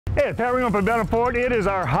Hey, Pat Ring up at Benna Ford. It is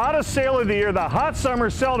our hottest sale of the year, the Hot Summer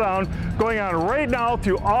SellDown, going on right now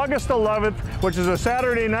through August 11th, which is a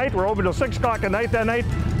Saturday night. We're open till 6 o'clock at night that night.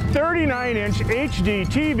 39-inch HD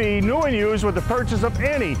TV, new and used, with the purchase of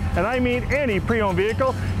any, and I mean any, pre-owned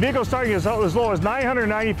vehicle. Vehicles starting as low as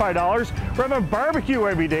 $995. We're having barbecue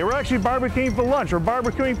every day. We're actually barbecuing for lunch. We're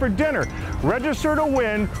barbecuing for dinner. Register to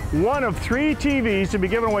win one of 3 TVs to be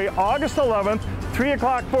given away August 11th. 3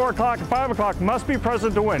 o'clock, 4 o'clock, and 5 o'clock must be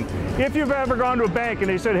present to win. If you've ever gone to a bank and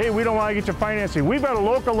they said, hey, we don't want to get you financing, we've got a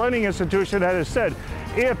local lending institution that has said,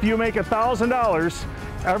 if you make $1,000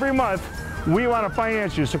 every month, we want to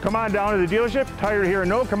finance you. So come on down to the dealership. Tired of hearing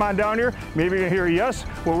no? Come on down here. Maybe you're going to hear yes.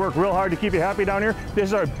 We'll work real hard to keep you happy down here. This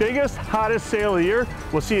is our biggest, hottest sale of the year.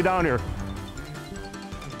 We'll see you down here.